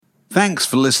Thanks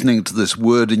for listening to this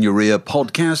Word in Your Ear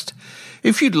podcast.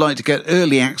 If you'd like to get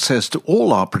early access to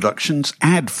all our productions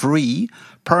ad-free,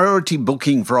 priority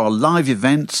booking for our live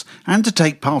events, and to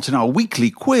take part in our weekly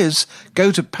quiz,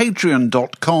 go to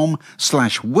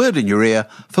patreon.com/wordinyourear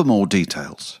for more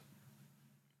details.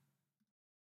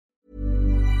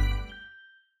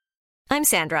 I'm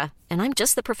Sandra, and I'm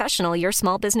just the professional your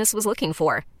small business was looking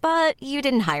for. But you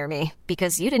didn't hire me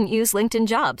because you didn't use LinkedIn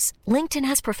Jobs. LinkedIn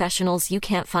has professionals you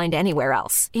can't find anywhere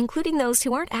else, including those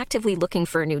who aren't actively looking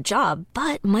for a new job,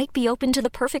 but might be open to the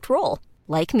perfect role,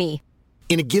 like me.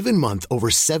 In a given month, over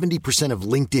 70% of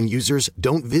LinkedIn users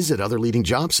don't visit other leading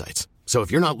job sites. So if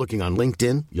you're not looking on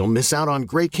LinkedIn, you'll miss out on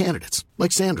great candidates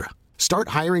like Sandra. Start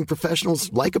hiring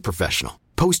professionals like a professional.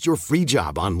 Post your free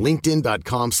job on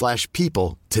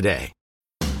linkedin.com/people today.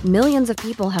 Millions of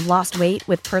people have lost weight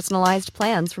with personalized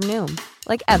plans from Noom.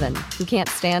 Like Evan, who can't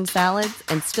stand salads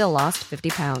and still lost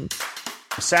 50 pounds.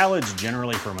 Salads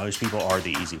generally for most people are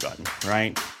the easy button,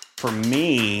 right? For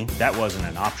me, that wasn't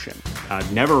an option. I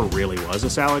never really was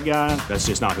a salad guy. That's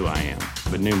just not who I am.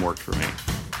 But Noom worked for me.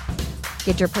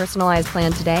 Get your personalized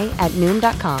plan today at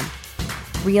Noom.com.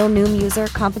 Real Noom user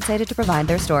compensated to provide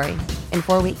their story. In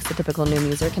 4 weeks, the typical Noom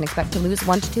user can expect to lose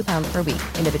 1 to 2 pounds per week.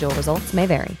 Individual results may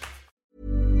vary.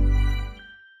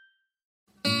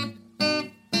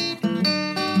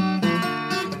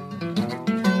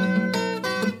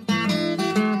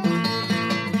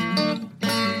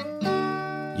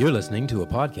 You're listening to a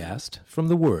podcast from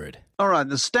The Word. All right,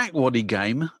 the Stack Waddy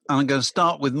game. I'm going to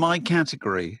start with my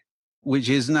category, which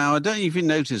is now, I don't know if you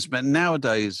noticed, but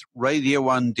nowadays, Radio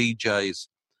 1 DJs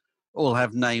all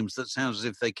have names that sound as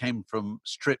if they came from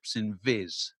strips in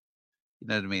Viz. You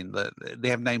know what I mean? They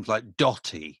have names like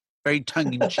Dotty, very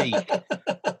tongue-in-cheek.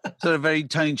 Sort of very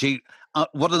tongue-in-cheek.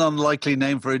 What an unlikely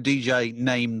name for a DJ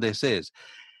name this is.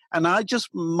 And I just,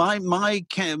 my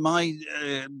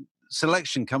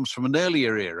selection comes from an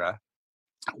earlier era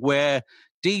where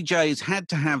DJs had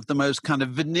to have the most kind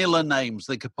of vanilla names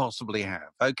they could possibly have,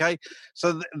 okay?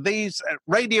 So these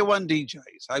Radio 1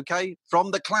 DJs, okay,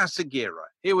 from the classic era.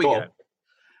 Here we go.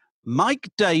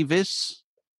 Mike Davis,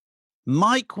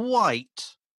 Mike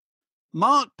White,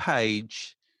 Mark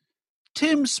Page,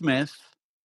 Tim Smith,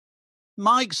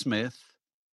 Mike Smith,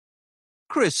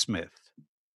 Chris Smith.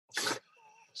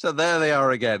 So there they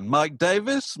are again. Mike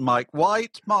Davis, Mike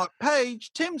White, Mark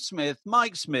Page, Tim Smith,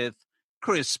 Mike Smith,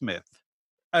 Chris Smith.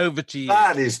 Over to you.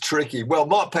 That is tricky. Well,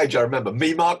 Mark Page, I remember.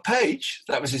 Me, Mark Page.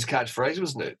 That was his catchphrase,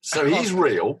 wasn't it? So he's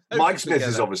real. Mike Smith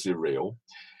is obviously real.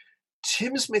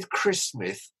 Tim Smith, Chris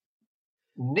Smith,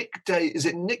 is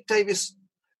it Nick Davis?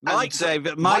 Mike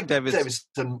Davis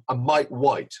and Mike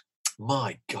White.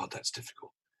 My God, that's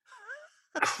difficult.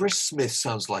 Chris Smith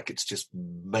sounds like it's just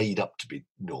made up to be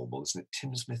normal, isn't it?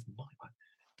 Tim Smith, Mike White,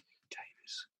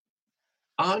 Davis.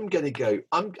 I'm going to go.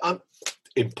 I'm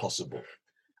impossible.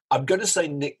 I'm going to say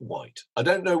Nick White. I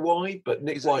don't know why, but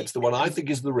Nick White's the one I think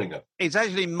is the ringer. It's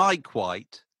actually Mike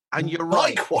White, and you're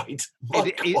right. Mike White.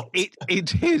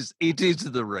 It is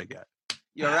the ringer.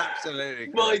 You're absolutely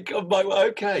correct. My God,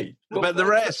 okay. But the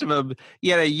rest of them,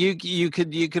 you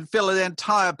could fill an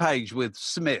entire page with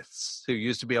Smiths who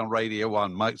used to be on Radio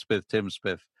 1, Mike Smith, Tim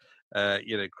Smith,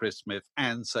 Chris Smith,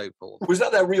 and so forth. Was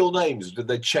that their real names? Did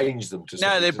they change them to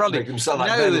something to make them sound like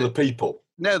men of the people?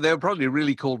 No, they were probably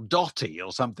really called Dotty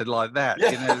or something like that.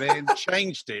 Yeah. They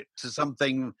changed it to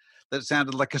something that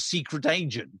sounded like a secret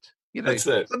agent. That's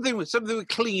it. Something with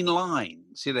clean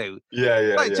lines,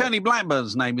 Yeah. Tony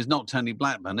Blackburn's name is not Tony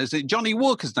Blackburn, is it? Johnny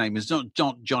Walker's name is not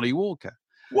Johnny Walker.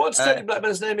 What's Tony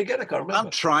Blackburn's name again? I can't remember.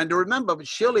 I'm trying to remember, but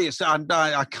surely it's, I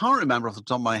can't remember off the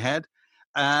top of my head.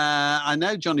 I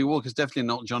know Johnny Walker's definitely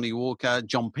not Johnny Walker.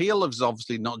 John Peel is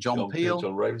obviously not John Peel.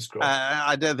 John Ravenscroft.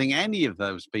 I don't think any of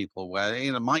those people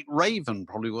were. Mike Raven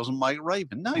probably wasn't Mike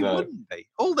Raven. No, he wouldn't be.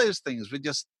 All those things were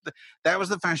just, that was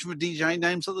the fashion for DJ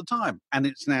names at the time, and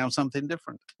it's now something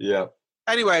different. Yeah.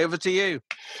 Anyway, over to you.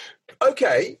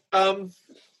 Okay.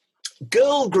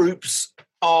 Girl groups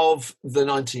of the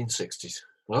 1960s.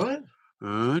 All right.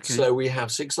 Okay. So we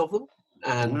have 6 of them,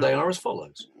 and they are as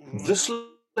follows. The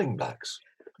Slingbacks.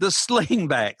 The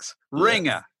Slingbacks.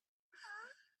 Ringer.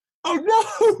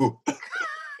 Oh, no!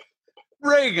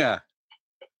 Ringer.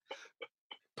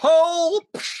 Pole.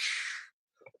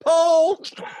 Pole.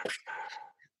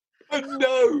 Oh,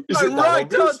 no. Is I'm right,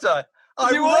 don't I?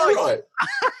 You are right.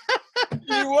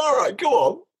 You are right. Go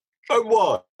on. And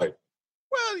why? Well,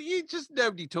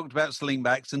 nobody talked about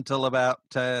Slingbacks until about...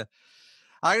 the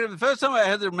first time I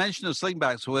heard the mention of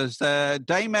Slingbacks was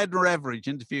Dame Edna Everage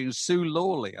interviewing Sue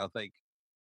Lawley, I think.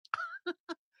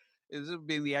 It would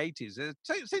be in the 80s.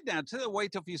 Sit down, take the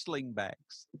weight off your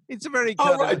slingbacks. It's a very Oh,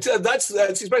 kind right. of... That's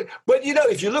expression. But,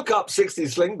 if you look up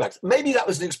 60s slingbacks, maybe that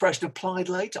was an expression applied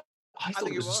later. I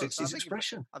thought it was a 60s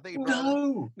expression.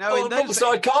 No.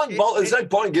 So I can't. There's no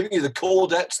point in giving you the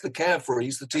Cordettes, the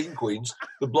Carefrees, the Teen Queens,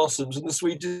 the Blossoms, and the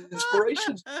Sweet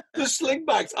Inspirations. The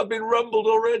slingbacks. I've been rumbled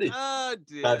already. Oh,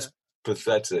 dear. That's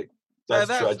pathetic. That's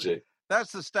tragic.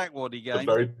 That's the Stackwaddy game. A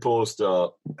very poor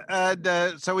start. And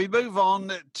so we move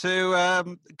on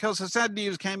to, because the sad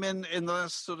news came in the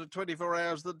last sort of 24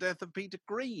 hours, the death of Peter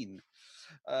Green,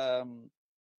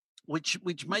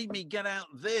 which made me get out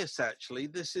this, actually.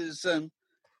 This is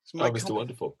Mr.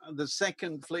 Wonderful, the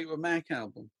second Fleetwood Mac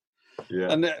album.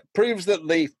 Yeah. And it proves that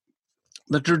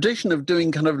the tradition of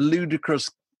doing kind of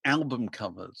ludicrous album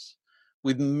covers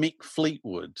with Mick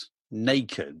Fleetwood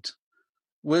naked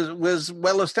was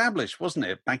well established, wasn't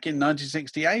it? Back in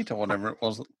 1968 or whatever it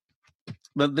was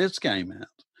that this came out.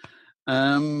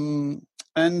 And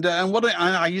what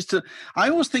I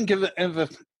always think of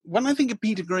when I think of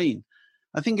Peter Green,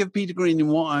 I think of Peter Green in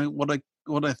what I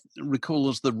recall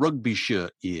as the rugby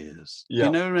shirt years. Yeah.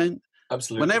 You know, right?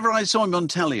 Absolutely. Whenever I saw him on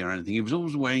telly or anything, he was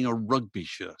always wearing a rugby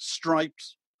shirt,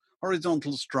 striped,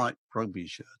 horizontal striped rugby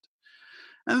shirt.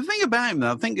 And the thing about him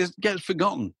that I think gets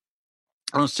forgotten,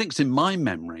 or sticks in my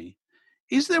memory,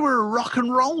 is they were a rock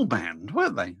and roll band,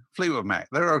 weren't they? Fleetwood Mac.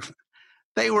 They were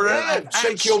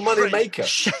Shake Your Money Maker.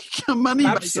 Shake Your Money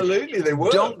Maker. Absolutely, they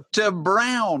were. Dr.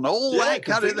 Brown, all that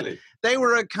kind completely. of. They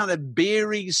were a kind of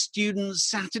beery student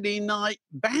Saturday night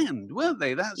band, weren't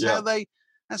they? That's how they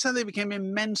became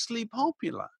immensely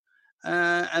popular.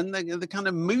 And the kind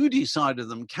of moody side of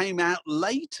them came out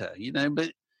later,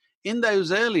 but in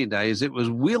those early days, it was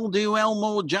 "We'll Do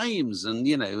Elmore James," and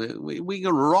we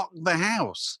can rock the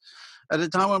house at a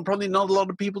time when probably not a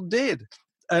lot of people did.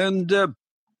 And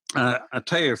I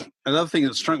tell you, another thing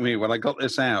that struck me when I got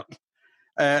this out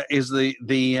is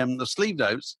the sleeve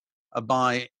notes are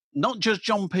by not just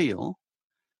John Peel.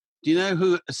 Do you know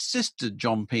who assisted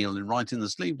John Peel in writing the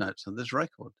sleeve notes of this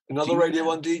record? Another Radio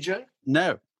 1 DJ?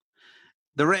 No.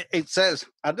 It says,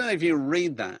 I don't know if you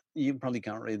read that. You probably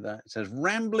can't read that. It says,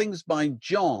 Ramblings by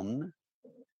John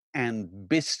and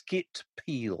Biscuit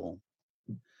Peel.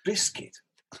 Biscuit?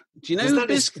 Do you know who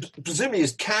Biscuit? Presumably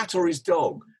his cat or his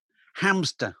dog?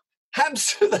 Hamster.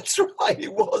 Hamster, that's right,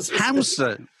 it was.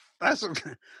 Hamster.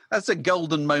 That's a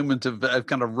golden moment of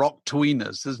kind of rock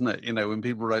tweeners, isn't it? When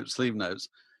people wrote sleeve notes,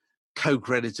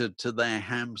 co-credited to their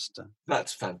hamster.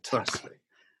 That's fantastic.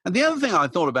 And the other thing I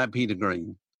thought about Peter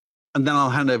Green, and then I'll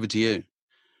hand over to you.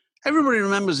 Everybody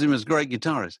remembers him as great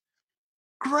guitarist.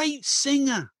 Great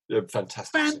singer. Yeah,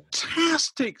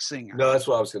 fantastic singer. No, that's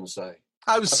what I was going to say.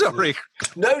 I'm sorry.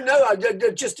 No, I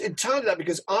just entirely that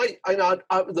because I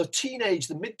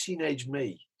the mid-teenage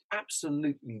me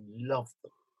absolutely loved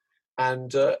them.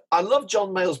 And I love John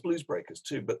Mayall's Blues Breakers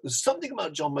too, but there's something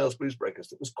about John Mayall's Blues Breakers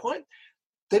that was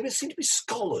they seemed to be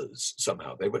scholars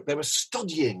somehow. They were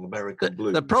studying American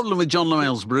blues. The problem with John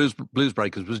Mayall's Blues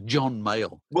Breakers was John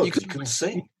Mayall. Well, you couldn't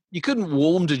sing. You couldn't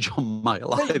warm to John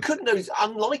Mayall. No, you couldn't. He's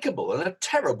unlikable and a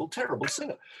terrible, terrible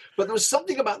singer. But there was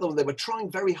something about them. They were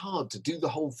trying very hard to do the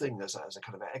whole thing as a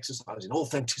kind of exercise in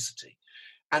authenticity.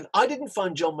 And I didn't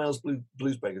find John Mayall's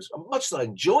Blues Breakers, much as I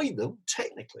enjoyed them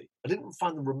technically, I didn't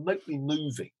find them remotely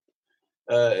moving.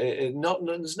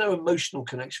 There's no emotional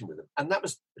connection with them, and that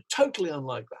was totally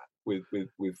unlike that with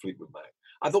Fleetwood Mac.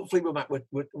 I thought Fleetwood Mac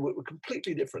were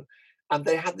completely different, and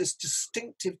they had this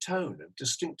distinctive tone and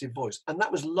distinctive voice, and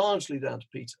that was largely down to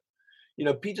Peter.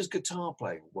 Peter's guitar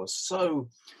playing was so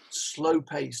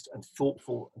slow-paced and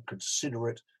thoughtful and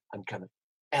considerate and kind of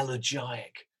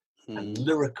elegiac and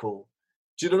lyrical.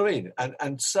 Do you know what I mean?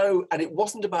 And it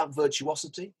wasn't about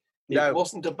virtuosity. It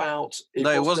wasn't about.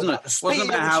 It wasn't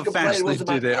about how fast they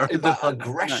did it. Or about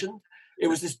aggression. No. It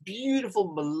was this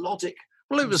beautiful melodic.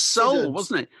 Well, it was soul,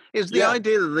 wasn't it? It's the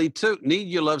idea that they took "Need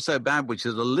Your Love So Bad," which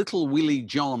is a little Willie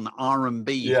John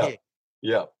R&B hit.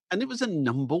 Yeah. And it was a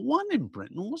number one in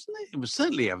Britain, wasn't it? It was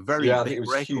certainly a very big I think it was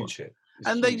record. A huge hit.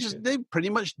 And they pretty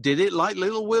much did it like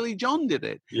little Willie John did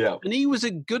it. Yeah. And he was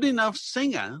a good enough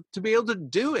singer to be able to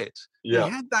do it. Yeah.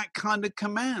 He had that kind of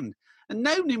command. And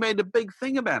nobody made a big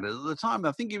thing about it at the time.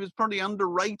 I think he was probably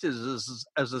underrated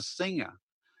as a singer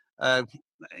at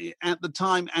the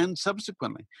time and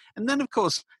subsequently. And then, of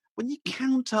course, when you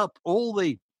count up all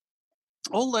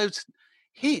those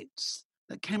hits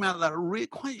that came out of that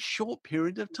quite short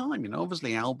period of time,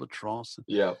 obviously Albatross,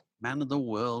 Man of the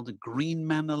World, Green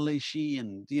Manalishi,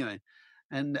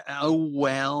 and Oh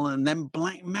Well, and then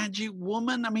Black Magic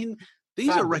Woman. I mean, these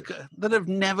are records that have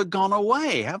never gone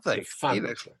away, have they?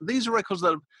 These are records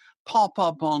that have pop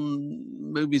up on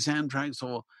movie soundtracks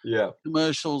or Yeah.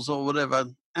 commercials or whatever.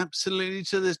 Absolutely,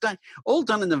 to this day, all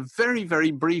done in a very,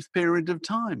 very brief period of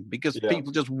time because Yeah.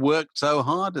 people just worked so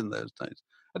hard in those days.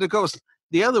 And of course,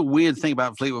 the other weird thing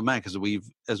about Fleetwood Mac, as we've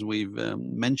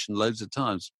mentioned loads of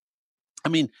times, I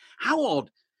mean, how odd,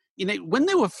 when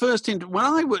they were first when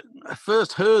I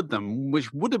first heard them,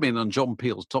 which would have been on John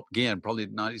Peel's Top Gear, probably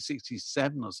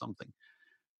 1967 or something,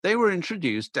 they were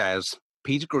introduced as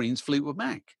Peter Green's Fleetwood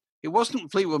Mac. It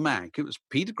wasn't Fleetwood Mac, it was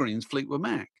Peter Green's Fleetwood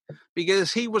Mac,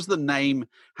 because he was the name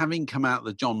having come out of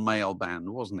the John Mayall band,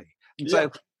 wasn't he? And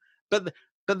so, but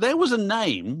there was a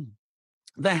name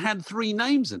that had three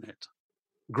names in it: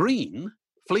 Green,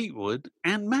 Fleetwood,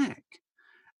 and Mac.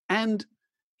 And,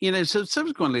 so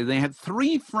subsequently they had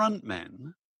three front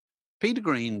men: Peter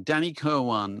Green, Danny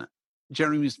Kirwan,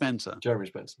 Jeremy Spencer. Jeremy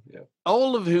Spencer, yeah.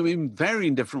 All of whom in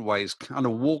varying different ways kind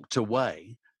of walked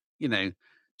away.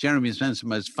 Jeremy Spencer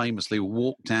most famously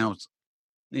walked out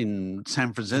in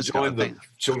San Francisco. Joined the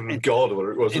Children of God, or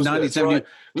whatever it was. In 1970. Right.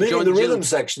 Leading the rhythm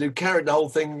section, who carried the whole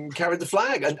thing, carried the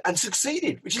flag, and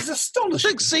succeeded, which is astonishing.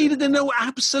 Succeeded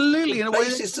absolutely in a way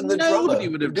bassist that and the nobody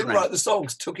drummer would have who didn't dreamt. write the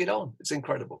songs took it on. It's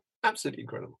incredible. Absolutely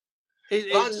incredible.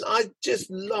 It's- I just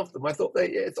loved them. I thought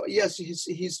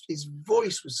his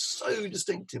voice was so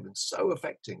distinctive and so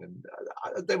affecting, and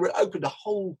they opened a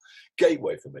whole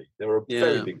gateway for me. They were a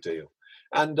very big deal.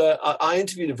 And I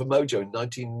interviewed him for Mojo in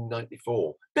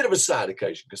 1994. Bit of a sad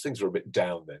occasion because things were a bit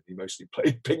down then. He mostly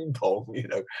played ping pong,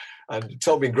 and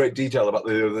told me in great detail about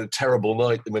the terrible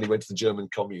night when he went to the German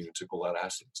commune and took all that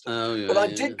acid and stuff. Oh, yeah, but I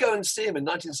did go and see him in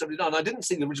 1979. I didn't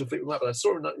see the original Fleetwood Mac, but I saw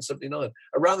him in 1979,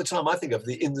 around the time, I think, of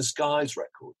the In the Skies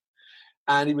record.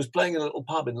 And he was playing in a little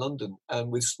pub in London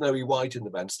with Snowy White in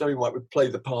the band. Snowy White would play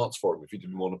the parts for him if he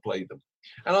didn't want to play them.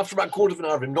 And after about a quarter of an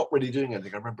hour of him not really doing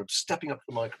anything, I remember him stepping up to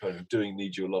the microphone and doing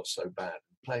Need Your Love So Bad,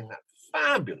 and playing that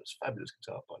fabulous, fabulous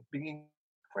guitar part, being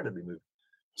incredibly moving.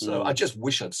 So I just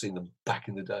wish I'd seen them back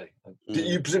in the day.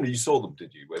 Presumably you saw them,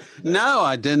 did you? No,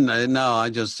 I didn't. No,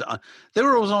 I just... they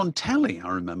were always on telly, I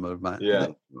remember, about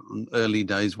the early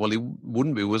days. Well, it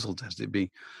wouldn't be Whistle Test, it'd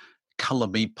be Colour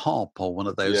Me Pop or one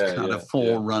of those kind of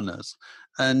forerunners.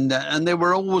 And they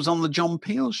were always on the John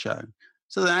Peel show.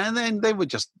 So and then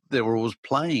they were always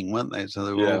playing, weren't they?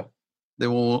 So they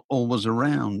were always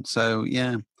around. So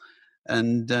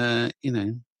and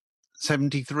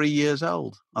 73 years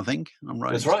old, I think. I'm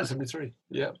right. That's right, 73.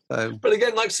 Yeah. So, but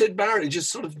again, like Syd Barrett, he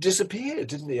just sort of disappeared,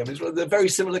 didn't he? I mean, they're very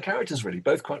similar characters, really,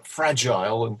 both quite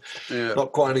fragile and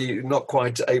not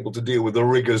quite able to deal with the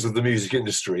rigors of the music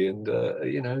industry. And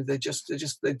they just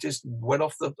went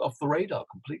off the radar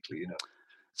completely.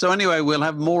 So anyway, we'll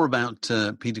have more about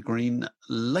Peter Green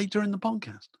later in the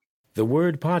podcast. The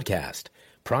Word Podcast.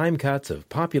 Prime cuts of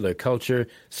popular culture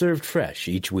served fresh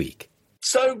each week.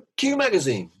 So Q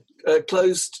Magazine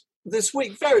closed this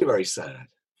week. Very, very sad.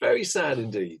 Very sad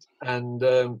indeed. And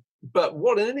but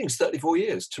what an innings, 34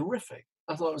 years. Terrific.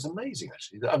 I thought it was amazing,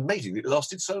 actually. Amazing that it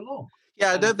lasted so long.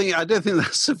 Yeah, I don't think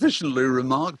that's sufficiently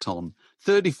remarked on.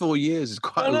 34 years is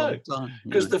quite a long time.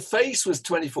 Because The Face was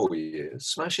 24 years,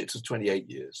 Smash Hits was 28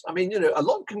 years. I mean, a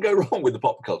lot can go wrong with the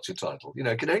pop culture title.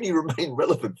 It can only remain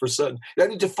relevant for it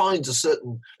only defines a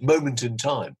certain moment in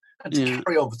time. And to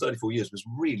carry on for 34 years was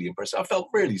really impressive. I felt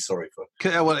really sorry for.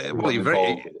 Well,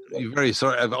 you're very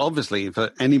sorry. Obviously,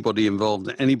 for anybody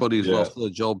involved, anybody who's lost their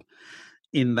job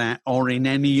in that or in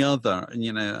any other, and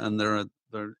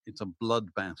it's a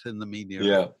bloodbath in the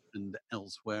media and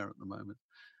elsewhere at the moment.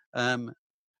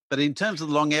 But in terms of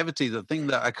the longevity, the thing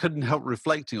that I couldn't help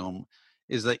reflecting on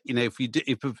is that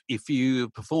if you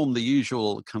perform the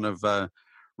usual kind of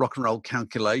rock and roll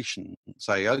calculation,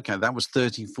 say, okay, that was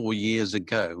 34 years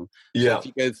ago. So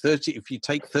if you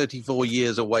take 34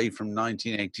 years away from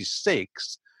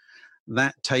 1986,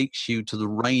 that takes you to the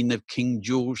reign of King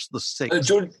George VI.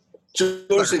 George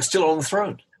VI still on the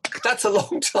throne. That's a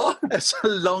long time. That's a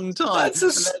long time. That's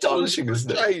astonishing,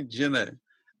 isn't it?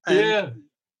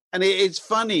 And it's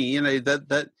funny,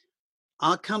 that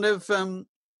our kind of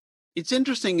it's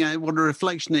interesting what a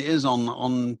reflection it is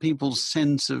on people's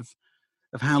sense of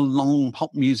how long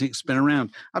pop music's been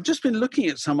around. I've just been looking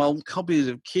at some old copies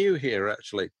of Q here,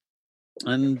 actually,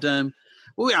 and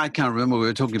I can't remember. We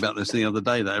were talking about this the other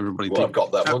day. That everybody. Well, I've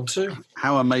got that one too.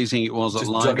 How amazing it was just at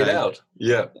Live dug it Aid. out.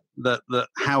 Yeah. That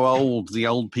how old the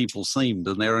old people seemed,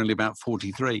 and they're only about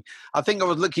 43. I think I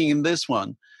was looking in this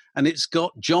one, and it's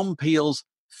got John Peel's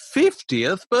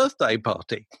 50th birthday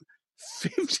party.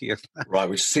 50th. Right,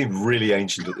 which seemed really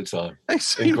ancient at the time.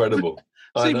 Incredible.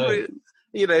 I know.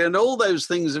 And all those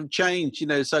things have changed,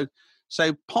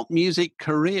 so pop music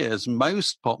careers,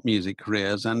 most pop music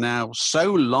careers are now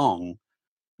so long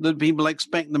that people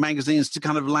expect the magazines to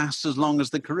kind of last as long as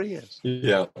the careers.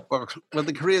 Yeah. Well,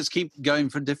 the careers keep going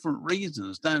for different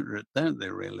reasons, don't they,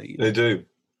 really? They do.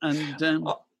 And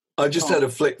I just had a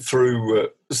flick through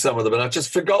some of them, and I've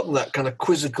just forgotten that kind of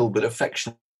quizzical but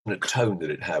affectionate tone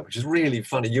that it had, which is really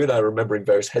funny. You and I are remembering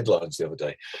various headlines the other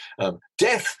day.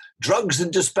 Death, drugs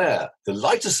and despair, the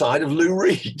lighter side of Lou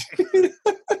Reed.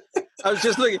 I was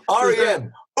just looking.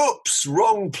 R.E.M. Oops,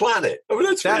 wrong planet. I mean,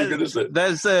 that's really good, isn't it?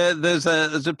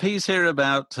 There's a piece here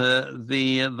about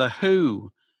the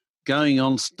Who going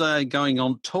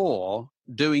on tour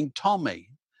doing Tommy.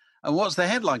 And what's the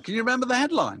headline? Can you remember the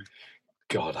headline?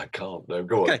 God, I can't. No,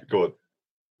 go on, go on.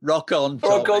 Rock on,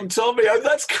 Tommy. Rock on, Tommy. Oh,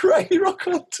 that's great. Rock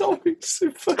on, Tommy.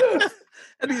 Superb.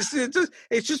 And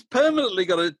it's just permanently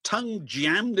got a tongue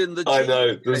jammed in the cheek. I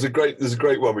know. There's a great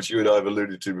one which you and I have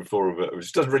alluded to before of it,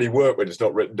 which doesn't really work when it's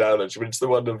not written down, actually, but it's the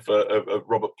one of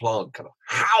Robert Plant kind of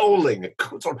howling,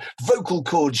 sort of vocal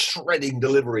cord shredding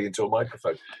delivery into a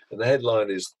microphone. And the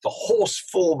headline is The Horse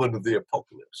Foreman of the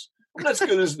Apocalypse. Well, that's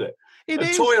good, isn't it?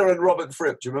 Toyah and Robert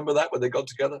Fripp, do you remember that when they got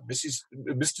together?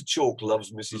 Mr. Chalk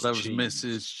loves Mrs. Cheese. Loves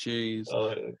Mrs. Cheese.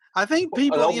 I think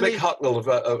people. And old Mick Hucknall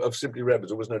of Simply Red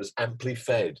was always known as Amply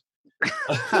Fed.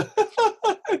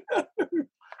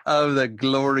 Oh, the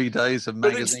glory days of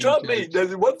magazines. But it struck me.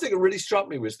 The one thing that really struck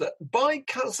me was that by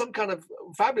some kind of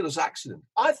fabulous accident,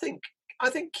 I think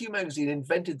Q Magazine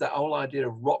invented that whole idea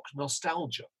of rock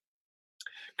nostalgia.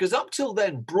 Because up till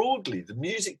then, broadly, the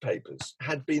music papers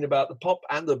had been about the pop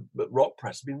and the rock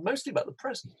press, had been mostly about the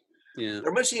present. Yeah.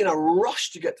 They're mostly in a rush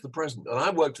to get to the present. And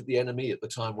I worked at the NME at the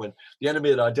time when the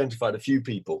NME had identified a few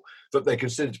people that they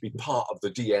considered to be part of the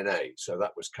DNA. So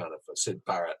that was kind of Syd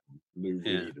Barrett, and Lou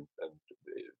Reed, and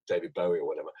David Bowie or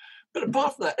whatever. But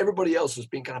apart from that, everybody else was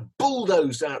being kind of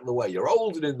bulldozed out of the way. You're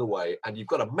old and in the way, and you've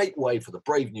got to make way for the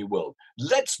brave new world.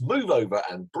 Let's move over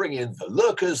and bring in the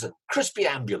Lurkers and Crispy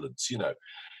Ambulance, you know.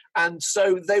 And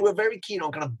so they were very keen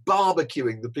on kind of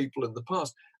barbecuing the people in the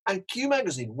past. And Q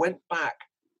Magazine went back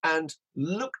and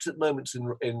looked at moments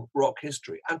in rock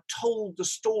history and told the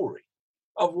story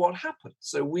of what happened.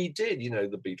 So we did, you know,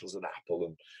 the Beatles at Apple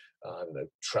and, I don't know,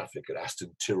 Traffic at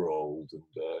Aston Tirrold and,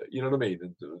 you know what I mean,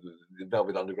 and the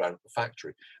Velvet Underground at the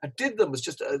Factory. And did them as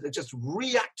just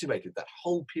reactivated that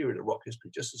whole period of rock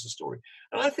history just as a story.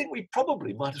 And I think we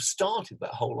probably might have started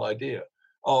that whole idea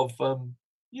of...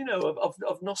 you know,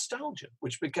 of nostalgia,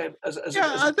 which became I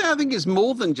think it's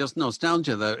more than just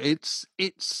nostalgia, though. It's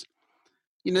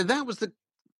you know, that was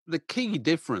the key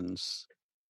difference,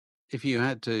 if you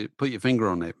had to put your finger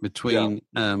on it, between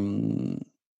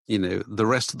you know, the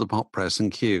rest of the pop press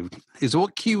and Q, is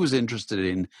what Q was interested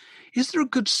in. Is there a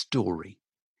good story?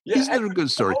 Yeah, is there a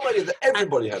good story?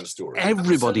 Everybody has a story.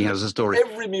 Everybody has a story.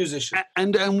 Every musician.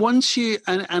 And once you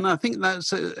and I think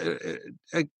that's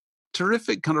a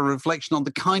terrific kind of reflection on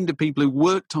the kind of people who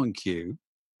worked on Q,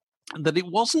 that it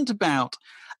wasn't about,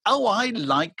 oh, I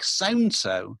like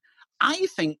so-and-so. I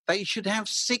think they should have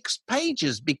 6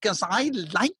 pages because I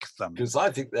like them. Because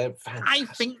I think they're fantastic.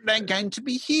 I think they're going to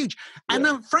be huge.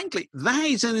 And frankly, that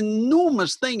is an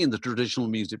enormous thing in the traditional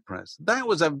music press. That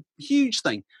was a huge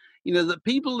thing. You know, that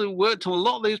people who worked on a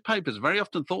lot of these papers very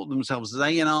often thought themselves as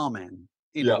A&R men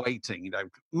in waiting. You know,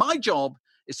 my job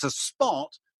is to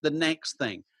spot the next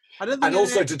thing. And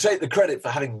also to take the credit for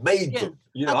having made them.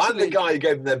 You know, absolutely. I'm the guy who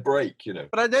gave them their break, you know.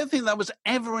 But I don't think that was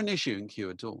ever an issue in Q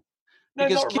at all. No,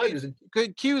 because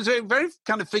Q is a very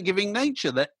kind of forgiving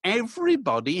nature that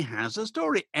everybody has a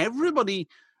story. Everybody,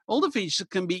 all the features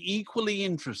can be equally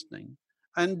interesting.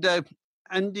 And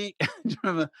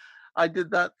remember, I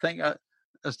did that thing. I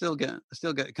still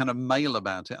get kind of mail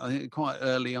about it. I think quite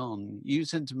early on, you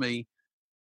said to me,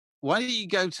 "Why don't you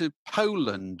go to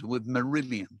Poland with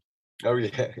Marillion?" Oh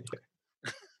yeah.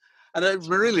 And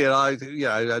Marillion,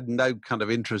 I had no kind of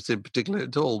interest in particularly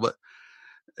at all, but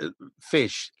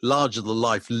fish, larger than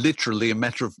life, literally and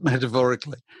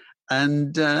metaphorically.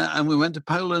 And we went to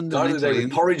Poland and Italy.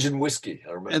 Porridge and whiskey,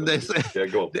 I remember.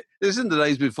 And go on. This is in the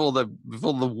days before the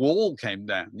wall came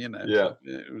down, you know. Yeah.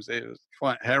 It was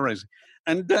quite hair-raising.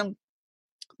 And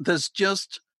there's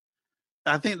just,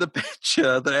 I think the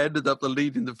picture that ended up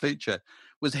leading the feature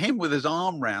was him with his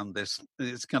arm round this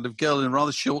kind of girl in a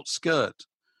rather short skirt.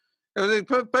 It was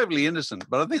perfectly innocent,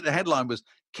 but I think the headline was,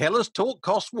 Keller's talk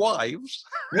costs wives.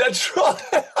 That's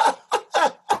right.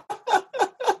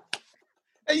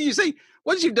 And you see,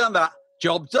 once you've done that,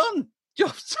 job's done.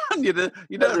 Job's done. You know,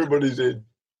 everybody's in.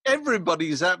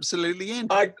 Everybody's absolutely in.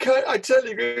 I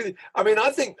totally agree with you. I mean, I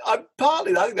think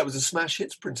that was a smash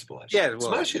hits principle, actually. Yeah,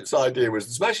 well, smash hits idea was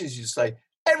the smash hits you say,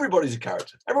 Everybody's a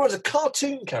character. Everyone's a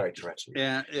cartoon character, actually.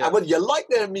 Yeah. And whether you like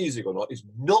their music or not is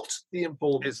not the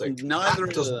important It's thing. neither That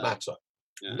of doesn't them. matter.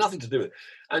 Yeah. Nothing to do with it.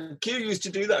 And Q used to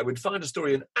do that. We'd find a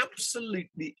story in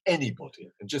absolutely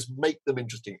anybody and just make them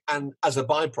interesting. And as a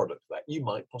byproduct of that, you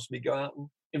might possibly go out and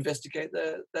investigate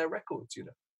their records, you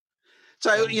know. So,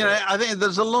 I think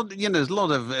there's a lot, there's a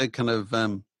lot of kind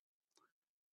of,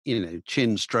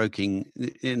 chin stroking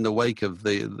in the wake of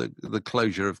the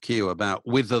closure of Q about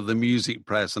wither the music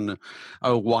press and,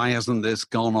 why hasn't this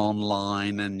gone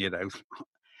online? And,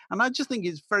 and I just think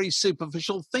it's very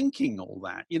superficial thinking, all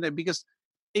that, because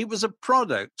it was a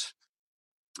product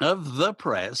of the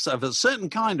press, of a certain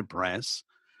kind of press,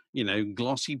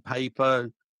 glossy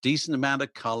paper, decent amount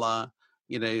of color,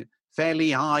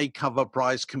 fairly high cover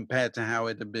price compared to how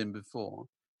it had been before.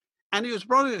 And it was a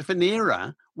product of an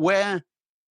era where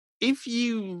if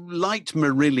you liked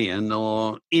Marillion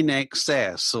or In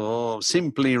Excess or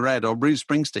Simply Red or Bruce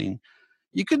Springsteen,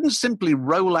 you couldn't simply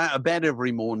roll out of bed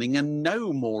every morning and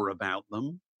know more about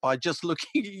them by just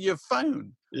looking at your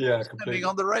phone. Yeah, completely.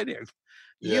 On the radio.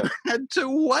 Yeah. You had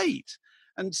to wait.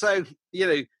 And so,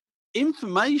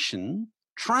 information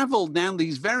traveled down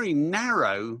these very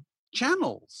narrow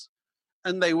channels,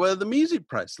 and they were the music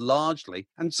press largely.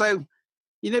 And so,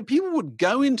 people would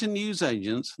go into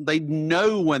newsagents, they'd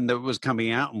know when that was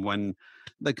coming out and when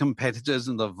the competitors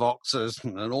and the Voxers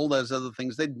and all those other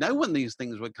things, they'd know when these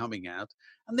things were coming out,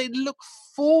 and they'd look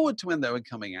forward to when they were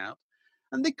coming out,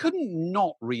 and they couldn't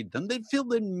not read them. They'd feel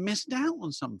they'd missed out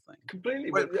on something.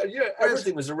 Completely. But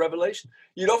everything was a revelation.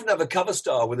 You'd often have a cover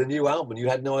star with a new album, and you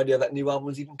had no idea that new album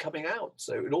was even coming out.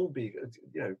 So it'd all be,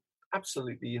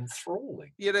 absolutely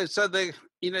enthralling. So the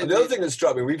other thing that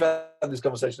struck me, we've had this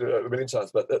conversation a million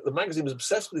times, but the magazine was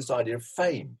obsessed with this idea of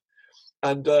fame.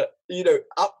 And,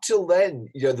 up till then,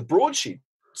 the broadsheet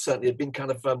certainly had been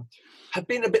kind of, had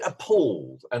been a bit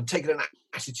appalled and taken an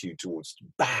attitude towards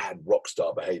bad rock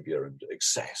star behavior and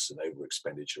excess and over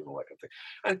expenditure and all that kind of thing.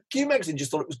 And Q magazine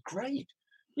just thought it was great.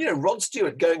 Rod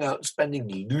Stewart going out and spending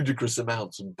ludicrous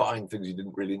amounts and buying things he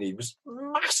didn't really need was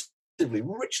massively,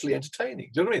 richly entertaining.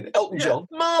 Do you know what I mean? Elton John,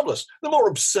 marvellous. The more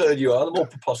absurd you are, the more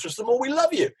preposterous, the more we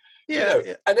love you. Yeah.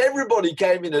 And everybody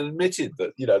came in and admitted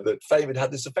that, that fame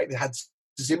had this effect. It had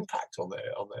this impact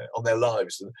on their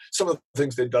lives. And some of the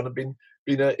things they'd done have been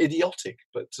idiotic,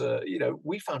 but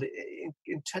we found it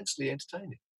intensely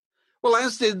entertaining. Well,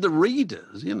 as did the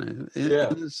readers, in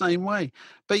the same way.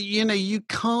 But you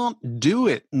can't do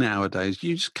it nowadays.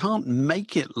 You just can't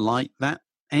make it like that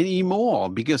anymore,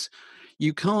 because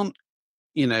you can't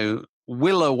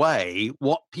will away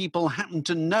what people happen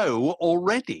to know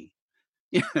already.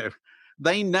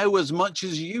 They know as much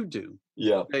as you do.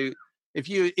 Yeah. If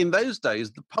you, in those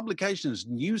days, the publications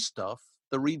knew stuff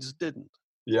the readers didn't.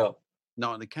 Yeah.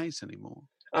 Not the case anymore.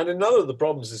 And another of the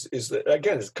problems is that,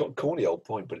 again, it's a corny old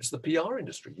point, but it's the PR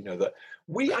industry, that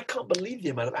I can't believe the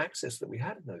amount of access that we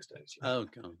had in those days. Oh,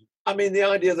 God. I mean, the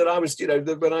idea that I was,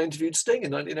 when I interviewed Sting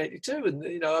in 1982,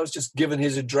 and, I was just given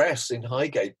his address in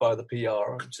Highgate by the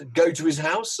PR and said, go to his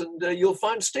house and you'll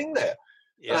find Sting there.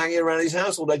 Yeah. Hanging around his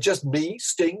house all day, just me,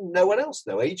 Sting, no one else,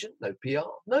 no agent, no PR,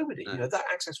 nobody. No. That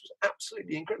access was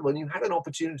absolutely incredible. And you had an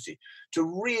opportunity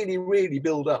to really, really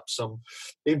build up some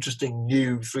interesting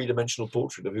new three-dimensional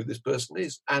portrait of who this person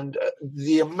is. And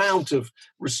the amount of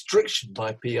restriction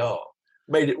by PR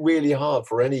made it really hard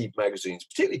for any magazines,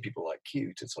 particularly people like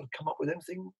Q, to sort of come up with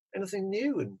anything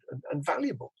new and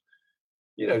valuable.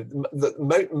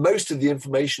 Most of the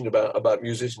information about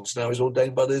musicians now is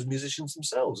ordained by those musicians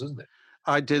themselves, isn't it?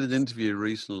 I did an interview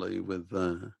recently with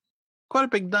quite a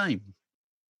big name.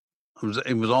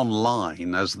 It was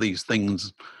online, as these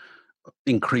things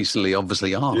increasingly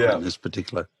obviously are in this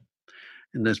particular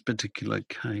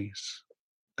case,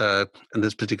 in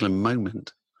this particular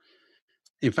moment.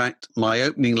 In fact, my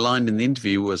opening line in the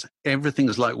interview was,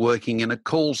 everything's like working in a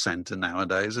call center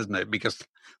nowadays, isn't it? Because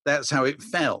that's how it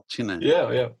felt,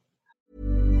 Yeah.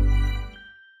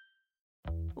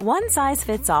 One size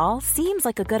fits all seems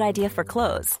like a good idea for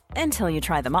clothes until you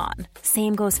try them on.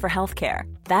 Same goes for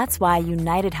healthcare. That's why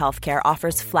United Healthcare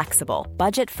offers flexible,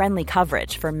 budget-friendly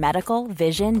coverage for medical,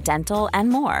 vision, dental, and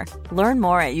more. Learn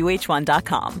more at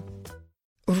UH1.com.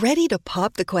 Ready to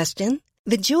pop the question?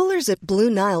 The jewelers at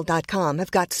BlueNile.com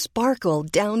have got sparkle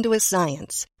down to a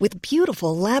science with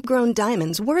beautiful lab-grown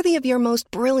diamonds worthy of your most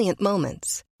brilliant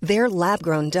moments. Their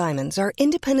lab-grown diamonds are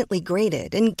independently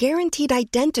graded and guaranteed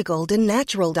identical to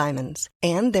natural diamonds.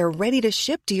 And they're ready to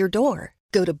ship to your door.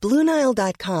 Go to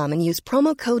BlueNile.com and use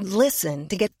promo code LISTEN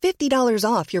to get $50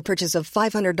 off your purchase of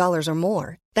 $500 or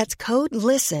more. That's code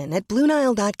LISTEN at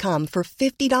BlueNile.com for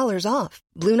 $50 off.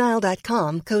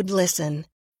 BlueNile.com, code LISTEN.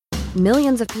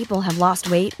 Millions of people have lost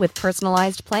weight with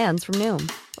personalized plans from Noom.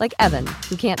 Like Evan,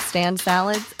 who can't stand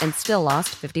salads and still lost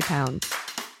 50 pounds.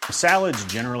 Salads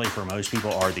generally for most people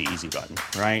are the easy button,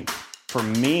 right? For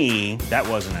me, that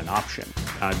wasn't an option.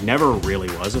 I never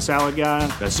really was a salad guy.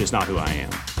 That's just not who I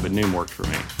am. But Noom worked for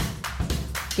me.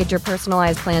 Get your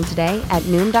personalized plan today at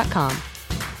Noom.com.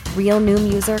 Real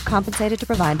Noom user compensated to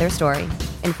provide their story.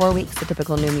 In 4 weeks, the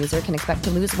typical Noom user can expect to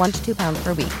lose 1 to 2 pounds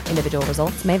per week. Individual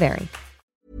results may vary.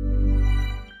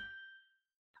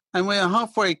 And we're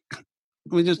halfway,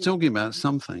 we're just talking about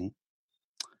something.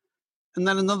 And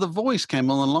then another voice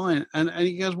came on the line and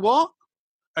he goes, what?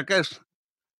 I goes,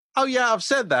 oh yeah, I've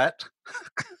said that.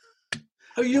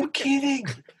 Are you kidding?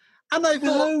 And I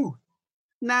thought,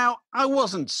 now I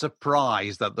wasn't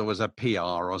surprised that there was a PR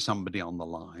or somebody on the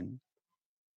line,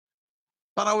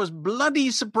 but I was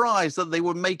bloody surprised that they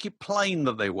would make it plain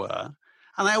that they were.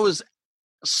 And I was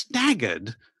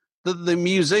staggered that the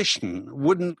musician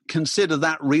wouldn't consider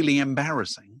that really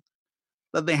embarrassing,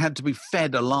 that they had to be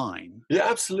fed a line. Yeah,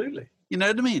 absolutely. You know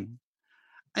what I mean?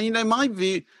 And, you know, my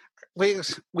view,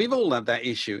 we've all had that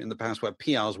issue in the past where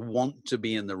PRs want to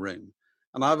be in the room.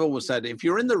 And I've always said, if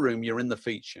you're in the room, you're in the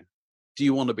feature. Do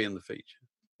you want to be in the feature?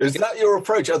 Is that your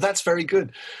approach? Oh, that's very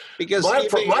good. Because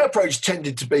my approach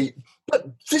tended to be, but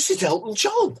this is Elton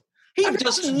John. He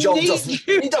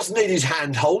doesn't need his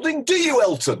hand holding, do you,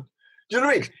 Elton? Do you know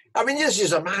what I mean? I mean, this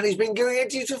is a man who's been giving it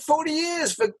to you for 40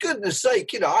 years, for goodness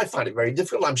sake. You know, I find it very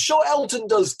difficult. I'm sure Elton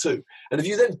does too. And if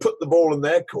you then put the ball in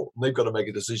their court, and they've got to make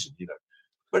a decision, you know.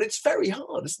 But it's very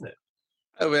hard, isn't it?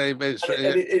 Oh, I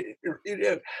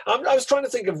was trying to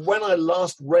think of when I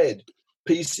last read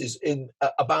pieces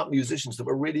about musicians that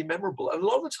were really memorable. And a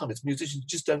lot of the time it's musicians who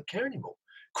just don't care anymore.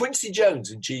 Quincy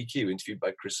Jones in GQ, interviewed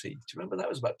by Chris Heath. Do you remember that?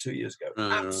 Was about 2 years ago.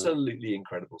 Absolutely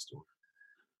incredible story.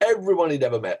 Everyone he'd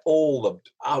ever met, all the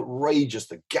outrageous,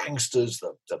 the gangsters,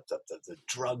 the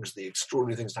drugs, the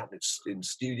extraordinary things that happened in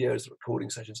studios, the recording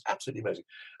sessions, absolutely amazing.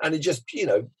 And he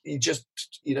just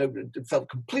felt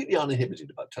completely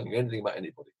uninhibited about telling anything about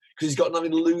anybody because he's got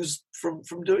nothing to lose from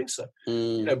doing so.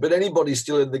 You know, but anybody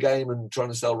still in the game and trying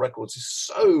to sell records is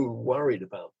so worried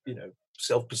about, you know,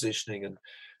 self-positioning and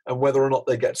whether or not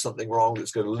they get something wrong that's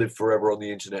going to live forever on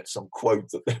the internet, some quote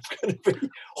that they're going to be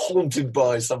haunted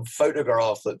by, some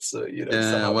photograph that's, you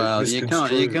know,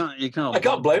 you can't. I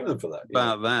can't blame them for that.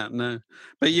 About that, no.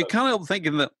 But you can't help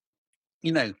thinking that,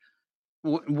 you know,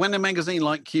 when a magazine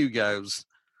like Q goes,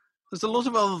 there's a lot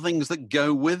of other things that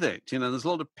go with it. You know, there's a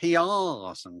lot of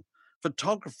PRs and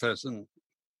photographers and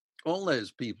all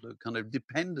those people who are kind of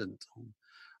dependent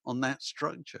on that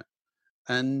structure.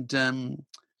 And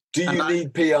do you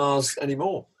need PRs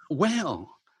anymore?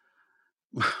 Well,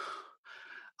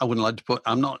 I wouldn't like to put.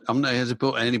 I'm not here to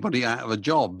put anybody out of a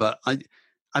job, but I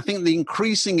think the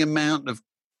increasing amount of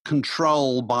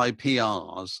control by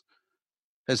PRs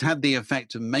has had the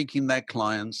effect of making their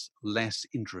clients less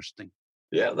interesting.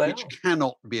 Yeah, which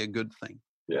cannot be a good thing.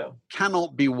 Yeah,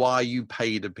 cannot be why you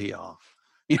paid a PR.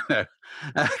 You know.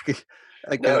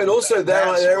 No, and also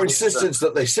their insistence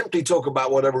that they simply talk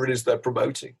about whatever it is they're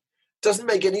promoting doesn't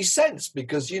make any sense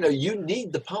because, you know, you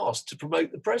need the past to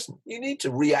promote the present. You need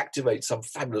to reactivate some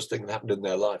fabulous thing that happened in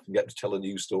their life and get to tell a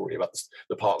new story about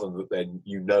the part of them that then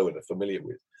you know and are familiar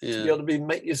with. Yeah. To be able to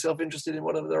make yourself interested in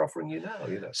whatever they're offering you now,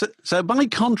 you know. So by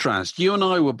contrast, you and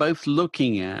I were both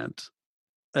looking at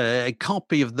a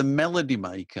copy of The Melody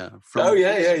Maker from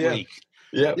this week.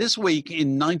 Yeah. This week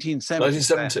in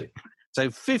 1970.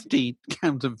 So 50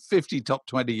 top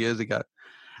 20 years ago.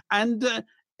 And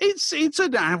it's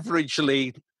an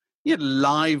averagely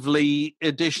lively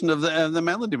edition of the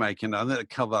Melody Maker. I think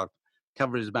the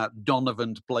cover is about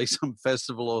Donovan to play some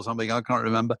festival or something. I can't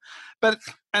remember. But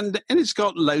and it's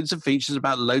got loads of features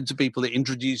about loads of people. It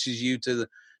introduces you to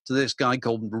this guy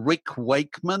called Rick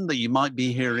Wakeman that you might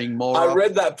be hearing more of. I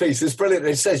read that piece. It's brilliant.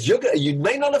 It says, you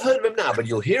may not have heard of him now, but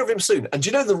you'll hear of him soon. And do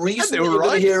you know the reason you're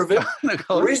going to hear of him?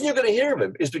 The reason you're going to hear of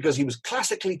him is because he was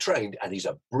classically trained and he's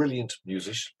a brilliant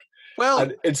musician. Well,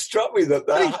 and it struck me that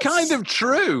it's kind of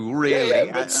true, really.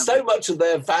 Yeah, but so much of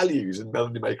their values in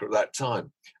Melody Maker at that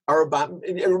time are about,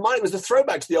 it was the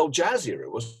throwback to the old jazz era,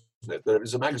 wasn't it? That it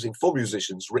was a magazine for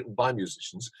musicians, written by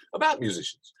musicians, about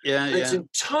musicians. It's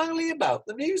entirely about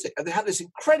the music. And they have this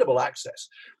incredible access,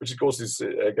 which of course is,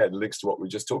 again, links to what we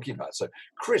were just talking about. So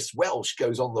Chris Welsh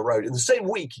goes on the road. In the same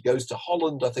week, he goes to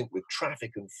Holland, I think, with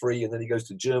Traffic and Free, and then he goes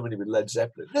to Germany with Led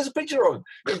Zeppelin. There's a picture of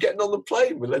him getting on the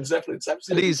plane with Led Zeppelin. It's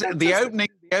absolutely the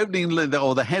opening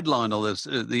or the headline or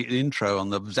the intro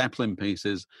on the Zeppelin piece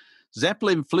is,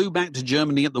 Zeppelin flew back to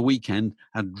Germany at the weekend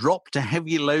and dropped a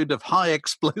heavy load of high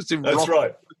explosive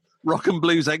rock and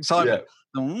blues excitement.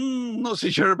 Not so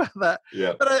sure about that.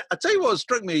 Yeah. But I tell you what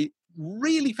struck me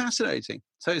really fascinating.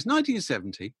 So it's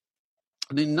 1970.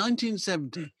 And in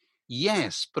 1970,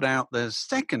 Yes put out their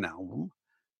second album,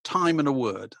 Time and a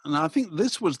Word. And I think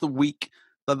this was the week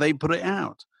that they put it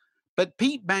out. But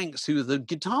Pete Banks, who was the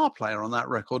guitar player on that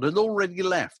record, had already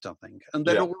left, I think, and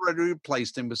they'd already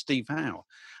replaced him with Steve Howe.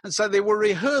 And so they were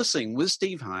rehearsing with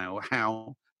Steve Howe,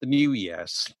 the new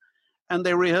Yes, and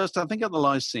they rehearsed, I think, at the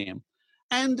Lyceum.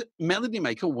 And Melody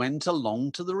Maker went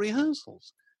along to the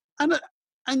rehearsals.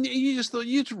 And you just thought,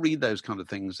 you'd read those kind of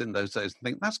things in those days and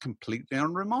think, that's completely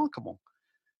unremarkable.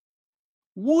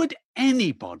 Would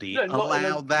anybody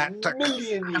allow that to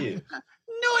million years?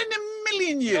 No, in a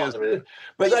million years.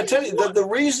 But I tell you, the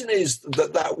reason is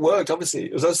that worked,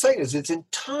 obviously, as I was saying, is it's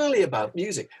entirely about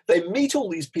music. They meet all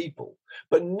these people,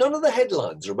 but none of the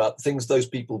headlines are about the things those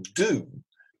people do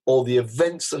or the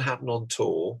events that happen on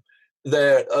tour,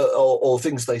 or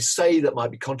things they say that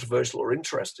might be controversial or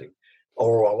interesting,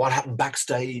 or what happened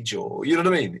backstage, or, you know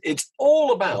what I mean? It's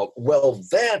all about, well,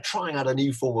 they're trying out a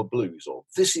new form of blues, or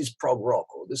this is prog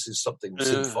rock, or this is something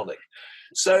symphonic.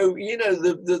 So, you know,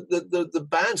 the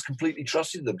bands completely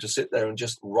trusted them to sit there and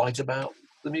just write about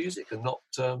the music and not,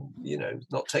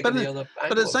 not take any other angle.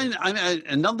 But it's saying,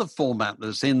 another format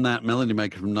that's in that Melody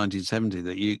Maker from 1970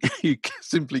 that you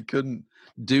simply couldn't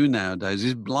do nowadays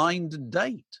is Blind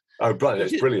Date. Oh,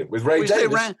 brilliant. It's brilliant. With Ray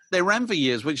Davies. They ran for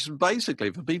years, which is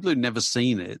basically, for people who've never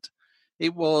seen it,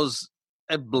 it was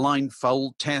a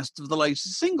blindfold test of the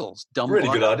latest singles done really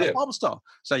by good idea. pop star.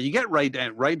 So you get Ray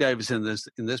Davies in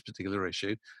this particular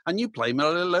issue, and you play him a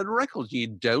load of records. You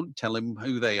don't tell him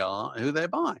who they are, who they're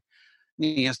by.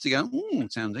 And he has to go,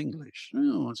 it sounds English.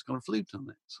 Oh, it's got a flute on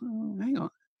it. So, hang on.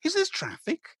 Is this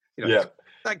Traffic?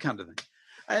 That kind of thing.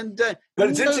 And but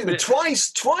it's interesting that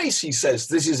twice he says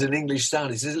this is an English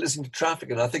sound. He says listen to Traffic,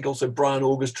 and I think also Brian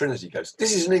August Trinity goes,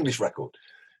 this is an English record.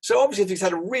 So obviously he's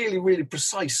had a really, really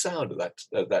precise sound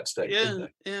at that stage.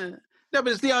 Yeah. No, but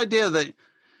it's the idea that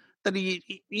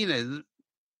he,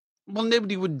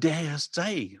 nobody would dare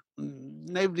say,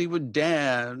 nobody would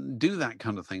dare do that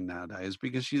kind of thing nowadays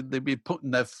because they'd be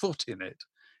putting their foot in it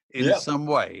in some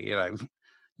way.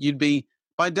 You'd be,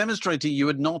 by demonstrating you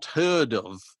had not heard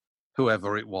of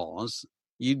whoever it was,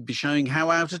 you'd be showing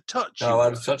how out of touch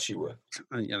you were.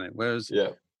 Whereas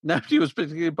nobody was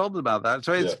particularly bothered about that.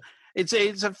 So it's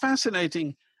a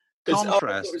fascinating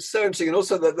contrast. It's so interesting, and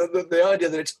also the idea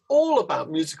that it's all about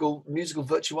musical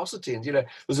virtuosity. And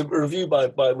there's a review by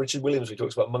Richard Williams who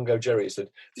talks about Mungo Jerry. He said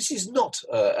this is not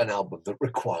an album that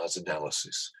requires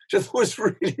analysis. Which I thought was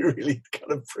really, really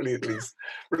kind of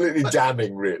brilliantly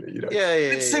damning. Really,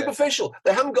 it's superficial.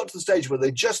 They haven't got to the stage where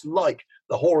they just like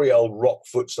the hoary old rock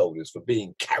foot soldiers for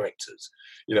being characters.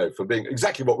 For being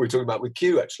exactly what we were talking about with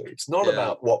Q. Actually, it's not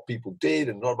about what people did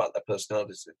and not about their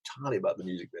personalities. It's entirely about the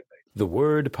music they made. The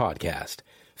Word Podcast.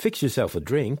 Fix yourself a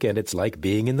drink and it's like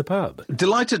being in the pub.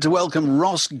 Delighted to welcome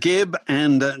Ross Gibb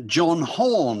and John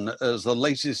Horn as the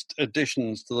latest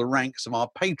additions to the ranks of our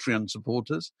Patreon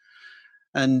supporters.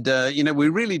 And, we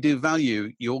really do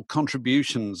value your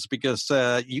contributions because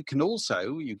you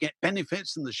get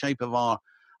benefits in the shape of our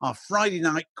Friday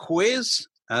night quiz,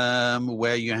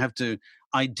 where you have to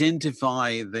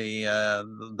identify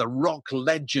the rock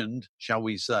legend, shall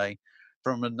we say,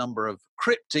 from a number of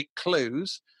cryptic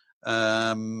clues,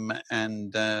 and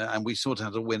we sort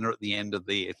out a winner at the end of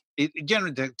the. It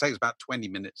generally takes about 20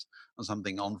 minutes or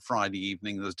something on Friday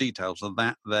evening. There's details of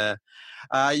that there.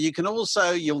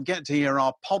 You'll get to hear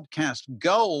our podcast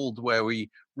Gold, where we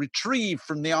retrieve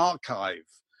from the archive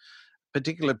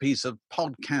particular piece of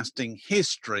podcasting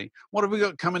history. What have we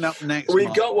got coming up next?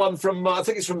 We've got one from, I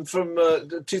think it's from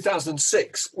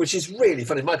 2006, which is really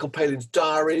funny. Michael Palin's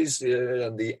diaries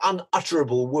and the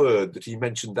unutterable word that he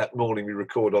mentioned that morning we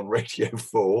record on Radio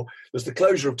 4. There's the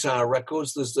closure of Tower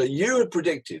Records. There's you had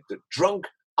predicted that drunk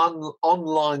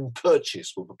online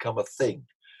purchase will become a thing.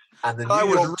 And the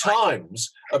New York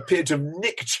Times appeared to have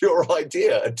nicked your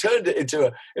idea and turned it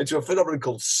into a phenomenon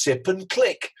called sip and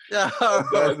click. There's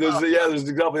an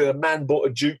example of a man bought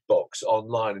a jukebox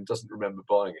online and doesn't remember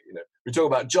buying it. We talk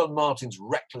about John Martin's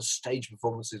reckless stage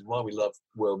performances and why we love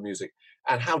world music,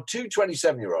 and how two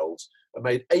 27-year-olds have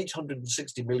made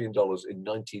 $860 million in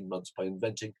 19 months by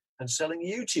inventing and selling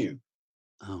YouTube.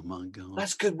 Oh my God,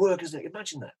 that's good work, isn't it?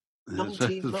 Imagine that.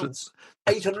 19 months,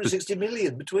 860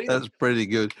 million between them. That's pretty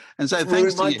good. And so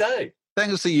thanks to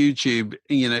YouTube,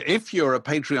 if you're a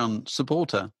Patreon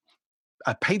supporter,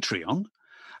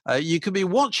 you could be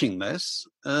watching this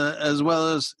as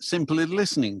well as simply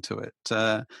listening to it.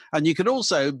 And you could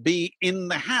also be in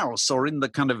the house or in the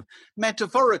kind of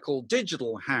metaphorical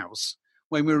digital house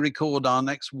when we record our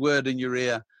next Word in Your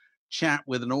Ear chat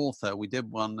with an author. We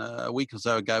did one a week or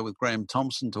so ago with Graham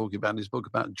Thompson talking about his book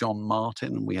about John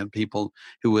Martin, and we had people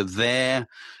who were there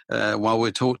while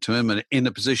we talked to him and in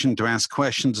a position to ask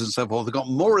questions and so forth. We've got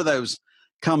more of those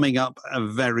coming up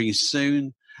very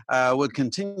soon. We'll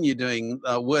continue doing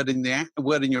Word in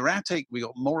Your Attic. We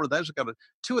got more of those. We've got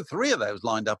 2 or 3 of those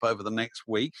lined up over the next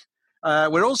week.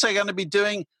 We're also going to be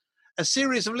doing a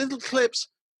series of little clips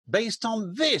based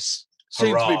on this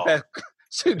soon to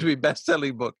be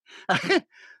best-selling book.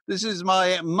 This is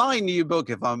my new book,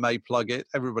 if I may plug it.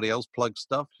 Everybody else plugs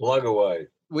stuff. Plug away.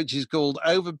 Which is called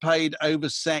Overpaid,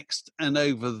 Oversexed, and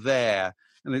Over There.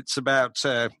 And it's about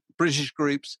British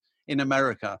groups in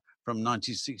America from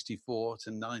 1964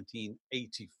 to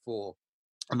 1984.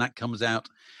 And that comes out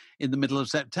in the middle of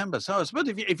September. So I suppose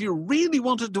if you really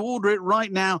wanted to order it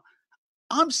right now,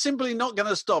 I'm simply not going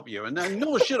to stop you. And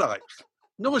nor should I.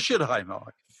 Nor should I,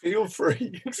 Mark. Feel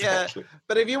free. Exactly. Yeah,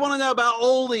 but if you want to know about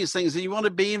all these things and you want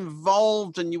to be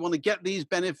involved and you want to get these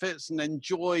benefits and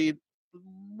enjoy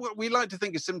what we like to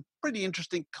think is some pretty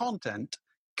interesting content,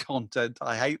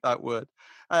 I hate that word,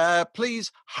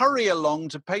 please hurry along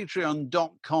to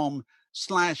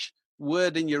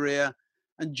patreon.com/wordinyour-ear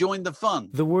and join the fun.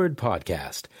 The Word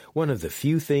Podcast, one of the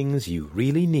few things you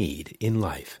really need in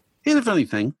life. Here's the funny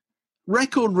thing.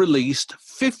 Record released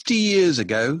 50 years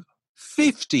ago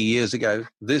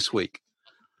this week.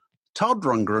 Todd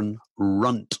Rundgren,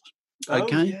 Runt.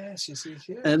 Okay. Oh, yes.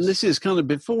 And this is kind of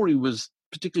before he was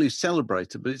particularly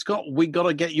celebrated, but We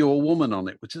Gotta Get You a Woman on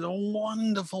it, which is a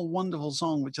wonderful, wonderful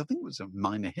song, which I think was a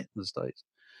minor hit in the States.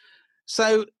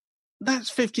 So that's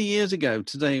 50 years ago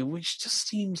today, which just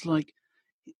seems like,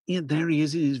 there he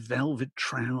is in his velvet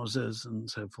trousers and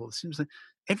so forth. It seems like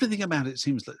everything about it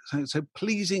seems like so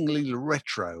pleasingly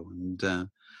retro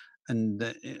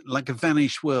and like a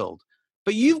vanished world.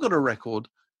 But you've got a record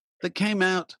that came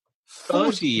out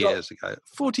 40 years ago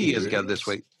this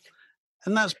week.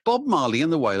 And that's Bob Marley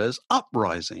and the Wailers,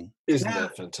 Uprising. Isn't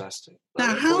that fantastic?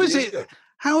 Now, how is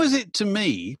it to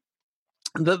me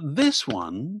that this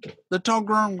one, the Todd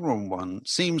Rundgren one,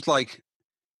 seems like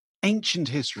ancient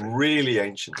history? Really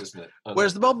ancient, isn't it?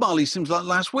 Whereas the Bob Marley seems like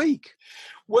last week.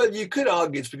 Well, you could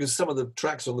argue it's because some of the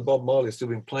tracks on the Bob Marley are still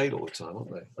being played all the time,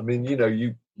 aren't they? I mean,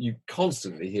 you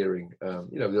constantly hearing,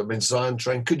 Zion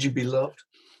Train, Could You Be Loved,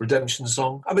 Redemption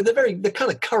Song. I mean, they're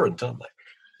kind of current, aren't they?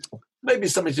 Maybe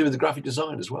it's something to do with the graphic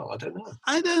design as well. I don't know.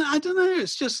 I don't know.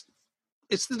 It's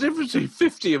the difference between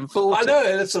 50 and 40. I know,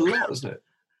 it's a lot, isn't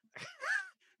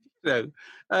it?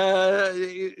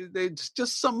 It's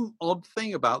just some odd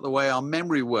thing about the way our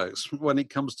memory works when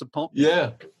it comes to pop.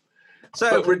 Yeah.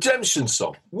 So, but Redemption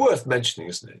Song, worth mentioning,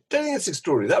 isn't it? Don't think it's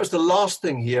extraordinary. That was the last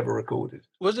thing he ever recorded.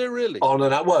 Was it really?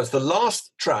 It's the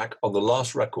last track on the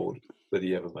last record that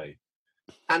he ever made.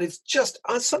 And it's just,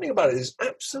 something about it is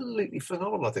absolutely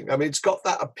phenomenal, I think. I mean, it's got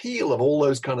that appeal of all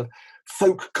those kind of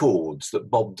folk chords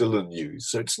that Bob Dylan used.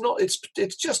 So it's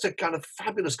just a kind of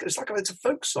fabulous, it's a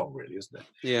folk song, really, isn't it?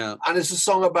 Yeah. And it's a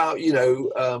song about,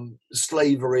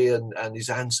 slavery and his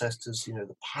ancestors,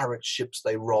 the pirate ships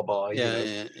they rob by.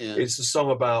 Yeah. It's a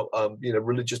song about,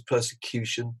 religious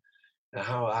persecution,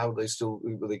 how they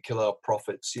kill our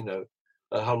prophets,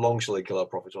 how long shall they kill our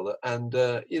prophets? And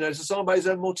it's a song about his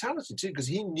own mortality too, because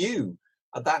he knew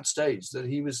at that stage that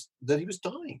he was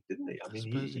dying, didn't he? I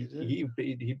mean, he'd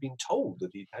been told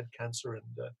that he'd had cancer, and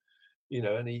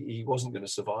and he wasn't going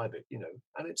to survive it, And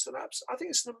I think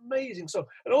it's an amazing song,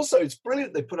 and also it's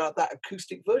brilliant they put out that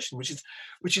acoustic version,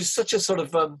 which is such a sort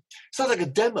of sounds like a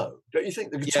demo, don't you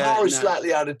think? The guitar is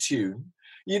slightly out of tune.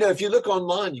 If you look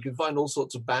online, you can find all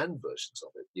sorts of band versions of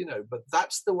it, but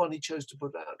that's the one he chose to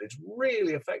put out. It's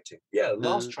really affecting. Yeah,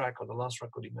 last track on the last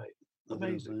record he made.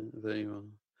 Amazing. There you are.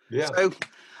 Yeah. So,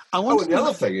 and the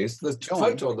other thing is the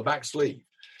photo on the back sleeve.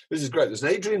 This is great. There's an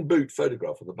Adrian Boot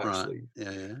photograph on the back sleeve.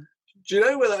 Yeah. Do you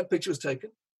know where that picture was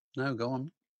taken? No, go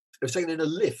on. It was taken in a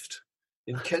lift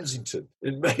in Kensington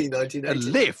in May 1980. A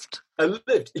lift? A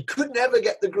lift. He could never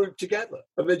get the group together.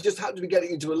 And they just happened to be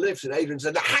getting into a lift, and Adrian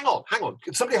said, hang on.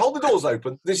 Can somebody hold the doors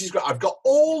open? This is great. I've got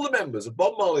all the members of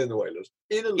Bob Marley and the Wailers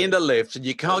in a lift. And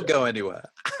you can't go anywhere.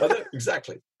 I know,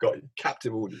 exactly. Got you.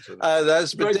 Captive audience.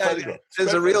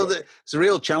 It's a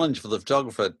real challenge for the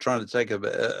photographer trying to take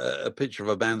a picture of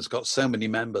a band that's got so many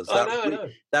members. I know.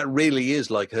 That really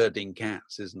is like herding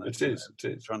cats, isn't it? It is.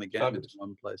 Trying to get them to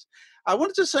one place. I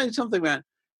wanted to say something about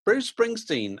Bruce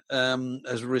Springsteen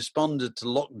has responded to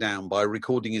lockdown by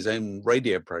recording his own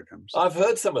radio programs. I've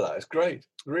heard some of that. It's great.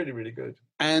 Really, really good.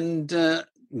 And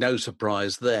no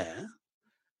surprise there.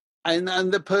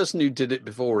 And the person who did it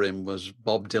before him was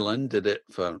Bob Dylan. Did it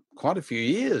for quite a few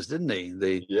years, didn't he?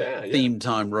 The Theme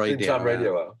Time Radio. Theme Time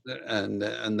Radio. And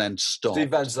then stopped.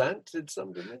 Steve Van Zandt did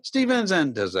some, didn't he? Steve Van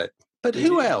Zandt does it. But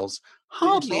who else?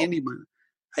 Hardly anyone.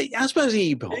 I suppose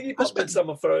Iggy Pop. Iggy Pop did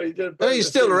some for. He's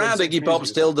still around. Iggy Pop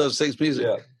still does Six Music.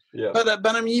 Yeah. But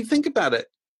I mean, you think about it.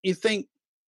 You think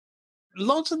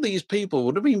lots of these people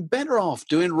would have been better off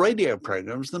doing radio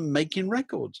programs than making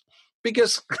records,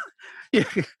 because you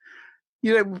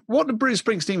know what the Bruce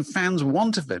Springsteen fans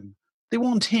want of him. They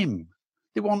want him.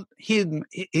 They want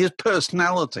his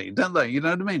personality, don't they? You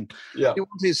know what I mean? Yeah. They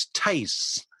want his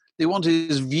tastes. They want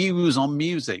his views on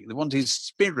music. They want his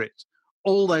spirit.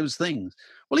 All those things.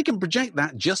 Well, he can project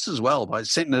that just as well by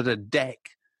sitting at a deck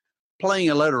playing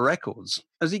a load of records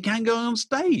as he can go on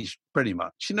stage, pretty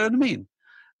much. You know what I mean?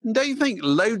 And don't you think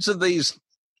loads of these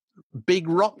big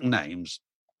rock names,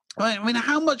 I mean,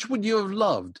 how much would you have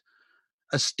loved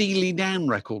a Steely Dan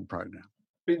record program?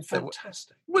 Been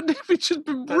fantastic. Wouldn't it just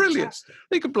been brilliant? Fantastic.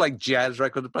 They could play jazz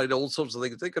records, played all sorts of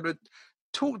things. They could have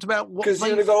talked about what because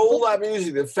you've got all that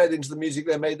music that fed into the music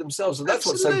they made themselves, and that's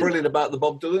what's so brilliant about the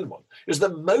Bob Dylan one, is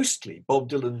that mostly Bob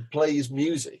Dylan plays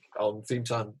music on Theme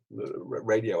Time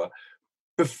Radio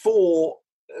before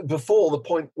the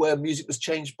point where music was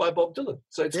changed by Bob Dylan.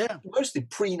 So it's mostly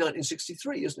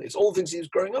pre-1963, isn't it? It's all things he was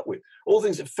growing up with, all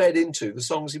things that fed into the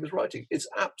songs he was writing. It's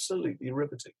absolutely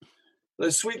riveting.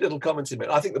 Those sweet little comments he made.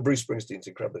 I think the Bruce Springsteen's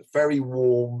incredible. It's very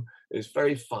warm. It's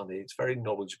very funny. It's very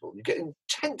knowledgeable. You get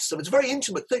intense. It's a very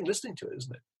intimate thing listening to it,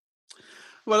 isn't it?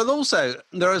 Well, and also,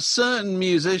 there are certain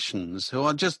musicians who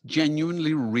are just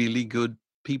genuinely really good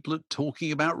people at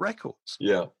talking about records.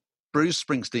 Yeah. Bruce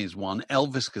Springsteen's one.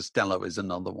 Elvis Costello is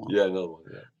another one. Yeah, another one,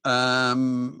 yeah.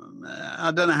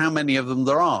 I don't know how many of them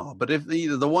there are, but if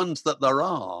the ones that there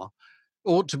are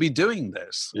ought to be doing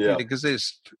this, because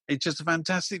it's just a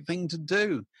fantastic thing to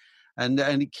do, and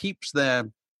it keeps their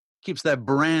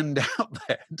brand out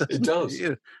there. It does,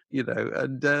 you know,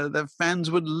 and their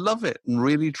fans would love it and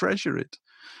really treasure it.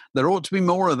 There ought to be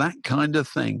more of that kind of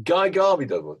thing. Guy Garvey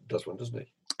does one, doesn't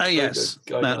he? Oh yes,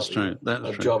 that's true.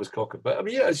 That's true. Jarvis Cocker, but I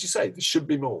mean, yeah, as you say, there should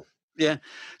be more. Yeah.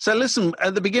 So listen,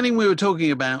 at the beginning we were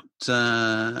talking about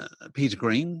Peter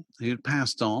Green, who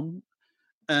passed on.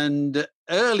 And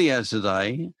earlier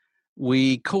today,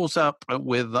 we caught up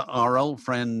with our old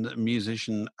friend,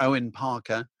 musician Owen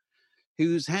Parker,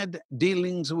 who's had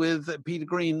dealings with Peter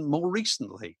Green more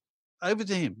recently. Over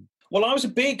to him. Well, I was a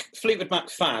big Fleetwood Mac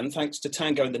fan, thanks to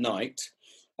Tango in the Night.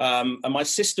 And my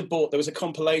sister there was a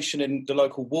compilation in the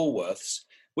local Woolworths,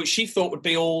 which she thought would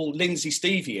be all Lindsay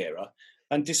Stevie era,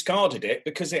 and discarded it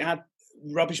because it had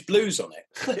rubbish blues on it.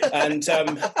 And so,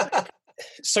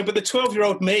 but the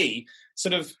 12-year-old me,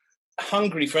 sort of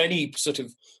hungry for any sort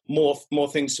of more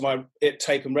things to my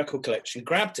tape and record collection,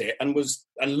 grabbed it and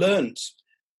learnt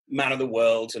Man of the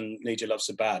World and Need Your Love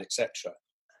So Bad, etc.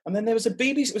 And then there was a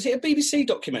BBC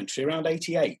documentary around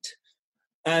 88,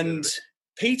 and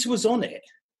Peter was on it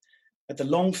at the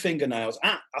long fingernails,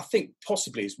 I think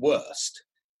possibly his worst,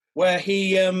 where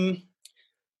he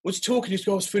was talking,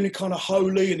 I was feeling kind of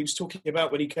holy, and he was talking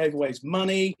about when he gave away his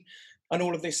money and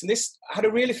all of this. And this had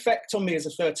a real effect on me as a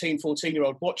 13,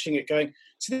 14-year-old watching it, going,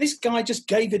 so this guy just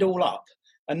gave it all up.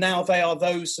 And now they are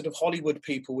those sort of Hollywood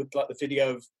people with like the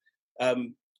video of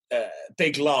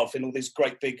Big Love in all these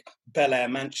great big Bel Air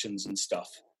mansions and stuff.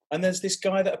 And there's this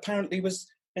guy that apparently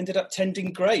ended up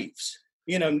tending graves,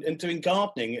 you know, and doing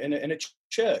gardening in a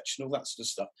church and all that sort of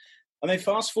stuff. And then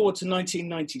fast forward to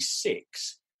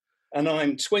 1996, and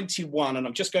I'm 21, and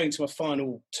I'm just going to my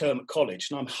final term at college,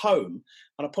 and I'm home,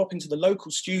 and I pop into the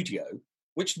local studio,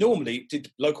 which normally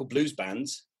did local blues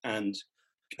bands and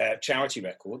charity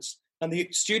records. And the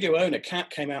studio owner, Kat,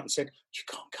 came out and said, "You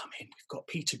can't come in. We've got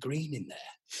Peter Green in there."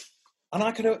 And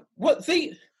I could, with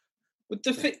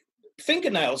the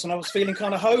fingernails, and I was feeling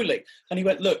kind of holy. And he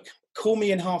went, "Look, call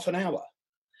me in half an hour."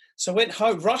 So I went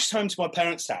home, rushed home to my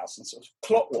parents' house and sort of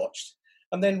clock watched,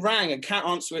 and then rang, and Kat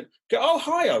answered it. Go, "Oh,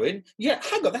 hi, Owen. Yeah,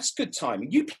 hang on, that's good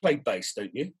timing. You play bass,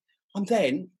 don't you?" And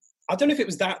then, I don't know if it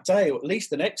was that day or at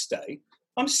least the next day,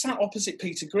 I'm sat opposite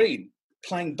Peter Green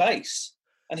playing bass.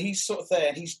 And he's sort of there,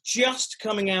 and he's just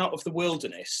coming out of the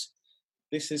wilderness.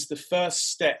 This is the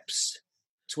first steps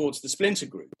towards the Splinter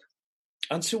Group.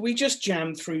 And so we just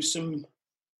jammed through some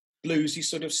bluesy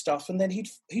sort of stuff, and then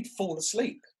he'd fall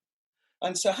asleep.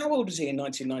 And so how old was he in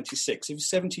 1996? He was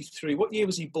 73. What year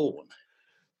was he born?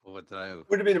 Oh, I don't know.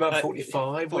 Would have been about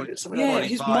 45. Yeah,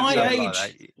 he's my age.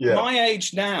 Like yeah. My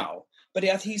age now. But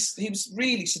he was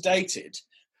really sedated.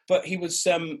 But he was...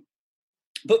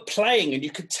 but playing, and you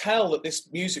could tell that this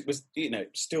music was, you know,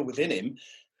 still within him.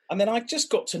 And then I just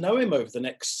got to know him over the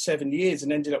next 7 years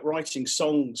and ended up writing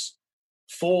songs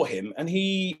for him. And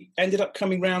he ended up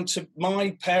coming round to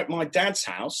my dad's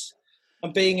house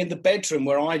and being in the bedroom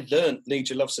where I learnt Need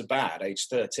Your Love So Bad, age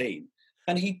 13.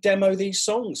 And he'd demo these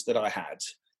songs that I had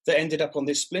that ended up on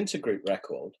this Splinter Group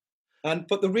record.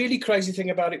 But the really crazy thing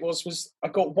about it was I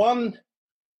got one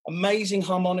amazing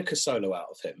harmonica solo out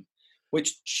of him,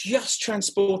 which just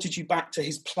transported you back to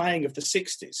his playing of the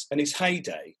 60s and his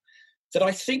heyday. That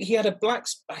I think he had a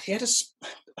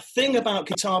thing about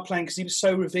guitar playing because he was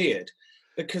so revered.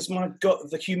 Because, my God,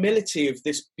 the humility of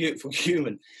this beautiful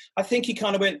human. I think he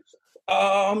kind of went, we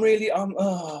won't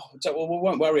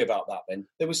worry about that then.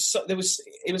 It was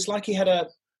like he had a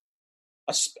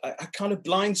kind of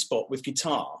blind spot with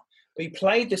guitar. But he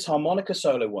played this harmonica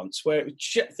solo once where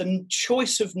the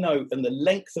choice of note and the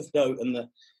length of note and the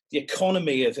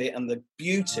economy of it and the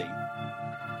beauty.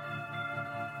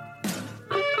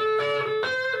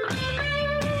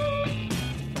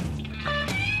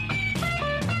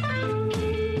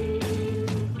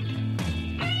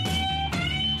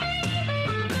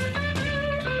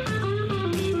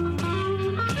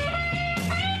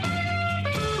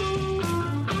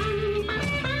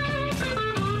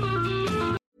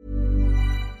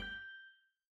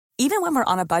 Even when we're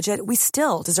on a budget, we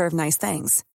still deserve nice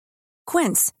things.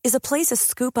 Quince is a place to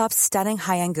scoop up stunning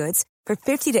high-end goods for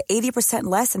 50 to 80%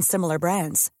 less than similar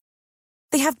brands.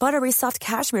 They have buttery soft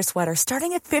cashmere sweaters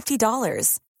starting at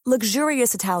 $50,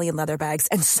 luxurious Italian leather bags,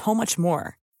 and so much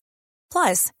more.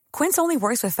 Plus, Quince only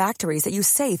works with factories that use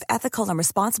safe, ethical, and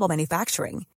responsible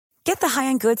manufacturing. Get the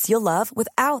high-end goods you'll love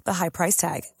without the high price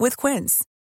tag with Quince.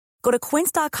 Go to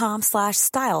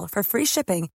quince.com/style for free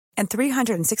shipping and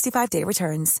 365-day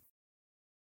returns.